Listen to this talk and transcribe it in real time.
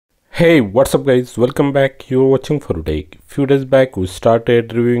Hey, what's up guys, welcome back. You're watching for today. Few days back we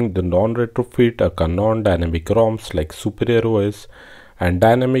started reviewing the non-retrofit non-dynamic ROMs like Superior OS and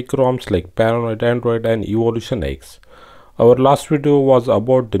dynamic ROMs like Paranoid Android and evolutionX. Our last video was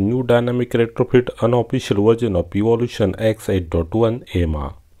about the new dynamic retrofit unofficial version of evolutionX 8.1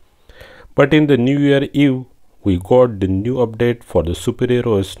 yema. But in the New Year Eve, we got the new update for the Superior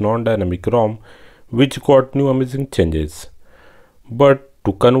OS non-dynamic ROM, which got new amazing changes. But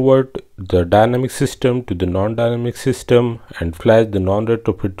to convert the dynamic system to the non-dynamic system and flash the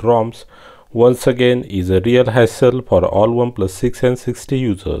non-retrofit ROMs once again is a real hassle for all OnePlus 6 and 60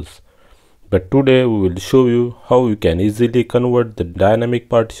 users. But today we will show you how you can easily convert the dynamic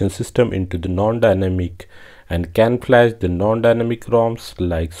partition system into the non-dynamic and can flash the non-dynamic ROMs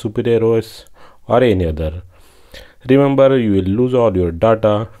like Superior OS or any other. Remember, you will lose all your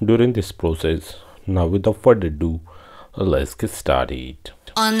data during this process. Now without further ado, let's get started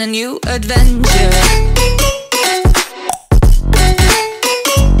on a new adventure.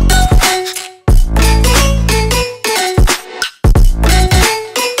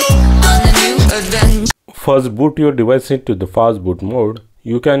 First, boot your device into the fast boot mode.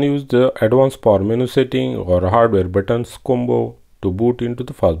 You can use the advanced power menu setting or hardware buttons combo to boot into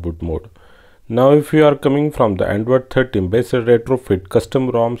the fast boot mode. Now if you are coming from the Android 13 based retrofit custom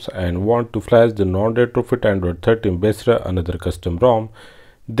ROMs and want to flash the non-retrofit Android 13 based another custom ROM,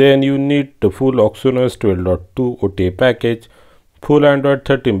 then you need the full OxygenOS 12.2 OTA package, full Android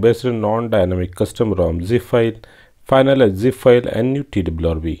 13 based non-dynamic custom ROM zip file, finalized zip file and new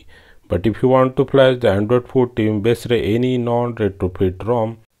TWRP. But if you want to flash the Android 14 based any non-retrofit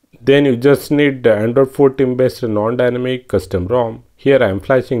ROM, then you just need the Android 14 based non-dynamic custom ROM. Here I am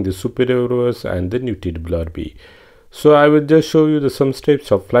flashing the Superior OS and the new TWRP. So I will just show you some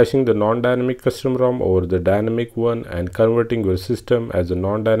steps of flashing the non-dynamic custom ROM over the dynamic one and converting your system as a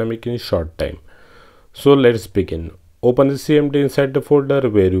non-dynamic in short time. So let's begin. Open the CMD inside the folder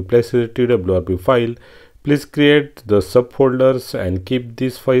where you place the TWRP file. Please create the subfolders and keep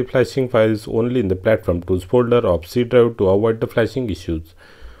these 5 flashing files only in the platform tools folder of C drive to avoid the flashing issues.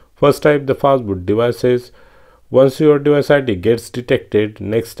 First, type the fastboot devices. Once your device ID gets detected,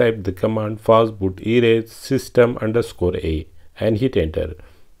 next type the command fastboot erase system_a and hit enter.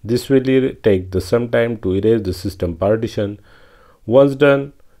 This will take some time to erase the system partition. Once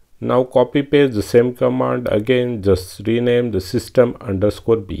done, now copy paste the same command again, just rename the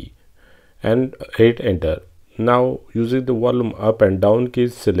system_b and hit enter. Now using the volume up and down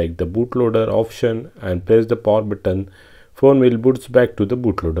keys, select the bootloader option and press the power button. Phone will boot back to the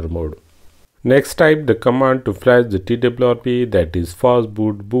bootloader mode. Next, type the command to flash the TWRP, that is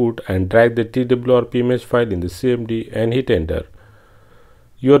fastboot boot, and drag the TWRP image file in the CMD and hit enter.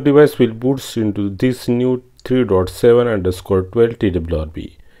 Your device will boot into this new 3.7_12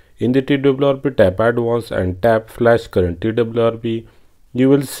 TWRP. In the TWRP, tap advanced and tap flash current TWRP. You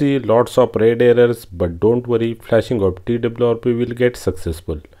will see lots of red errors, but don't worry, flashing of TWRP will get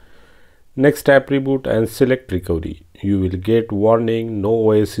successful. Next, tap reboot and select recovery. You will get warning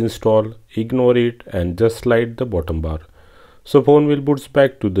no OS install, ignore it and just slide the bottom bar. So phone will boot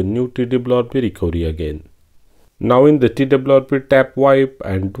back to the new TWRP recovery again. Now in the TWRP, tap wipe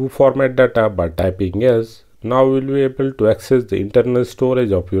and do format data by typing yes. Now you will be able to access the internal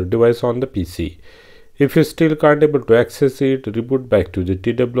storage of your device on the PC. If you still can't able to access it, reboot back to the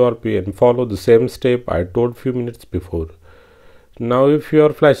TWRP and follow the same step I told few minutes before. Now if you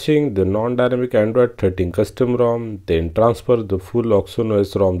are flashing the non-dynamic Android 13 custom ROM, then transfer the full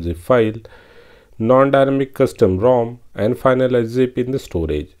OxygenOS ROM zip file, non-dynamic custom ROM and finalize zip in the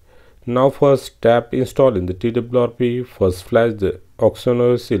storage. Now first tap install in the TWRP, first flash the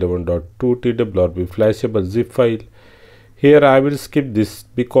OxygenOS 11.2 TWRP flashable zip file. Here I will skip this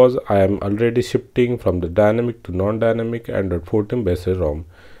because I am already shifting from the dynamic to non-dynamic Android 14 based ROM.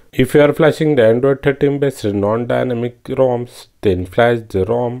 If you are flashing the Android 13 based non-dynamic ROMs, then flash the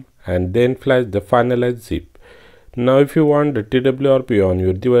ROM and then flash the finalized zip. Now if you want the TWRP on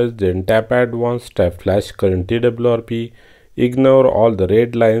your device, then tap advanced, tap flash current TWRP, ignore all the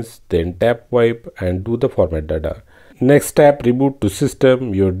red lines, then tap wipe and do the format data. Next, tap reboot to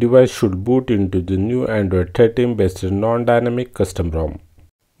system. Your device should boot into the new Android 13 based non-dynamic custom ROM.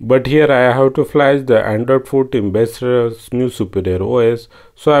 But here I have to flash the Android 14 based new Superior OS,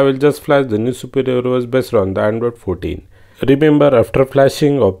 so I will just flash the new Superior OS based on the Android 14. Remember, after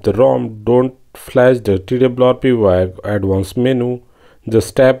flashing of the ROM, don't flash the TWRP via advanced menu.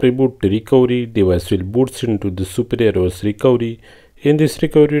 Just tap reboot to recovery. Device will boot into the Superior OS recovery. In this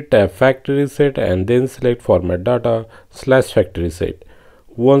recovery, tap factory reset and then select format data /factory reset.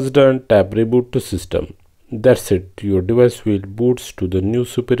 Once done, tap reboot to system. That's it, your device will boots to the new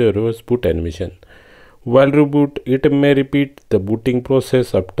superior reverse boot animation. While reboot, it may repeat the booting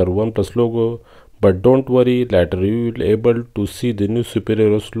process after OnePlus logo, but don't worry, later you will be able to see the new superior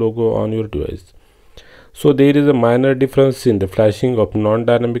reverse logo on your device. So there is a minor difference in the flashing of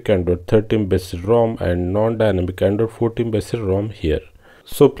non-dynamic Android 13 based ROM and non-dynamic Android 14 based ROM here.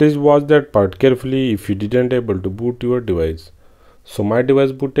 So please watch that part carefully if you didn't able to boot your device. So my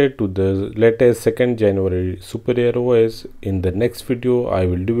device booted to the latest 2nd January Superior OS. In the next video, I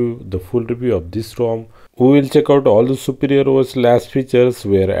will do the full review of this ROM. We will check out all the Superior OS last features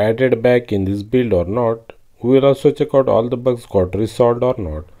were added back in this build or not. We will also check out all the bugs got resolved or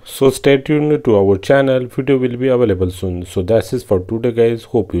not. So stay tuned to our channel, video will be available soon. So that's it for today guys,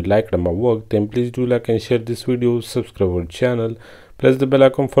 hope you liked my work. Then please do like and share this video, subscribe our channel, press the bell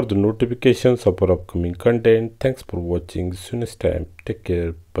icon for the notifications of our upcoming content. Thanks for watching, see you next time, take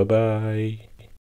care, bye bye.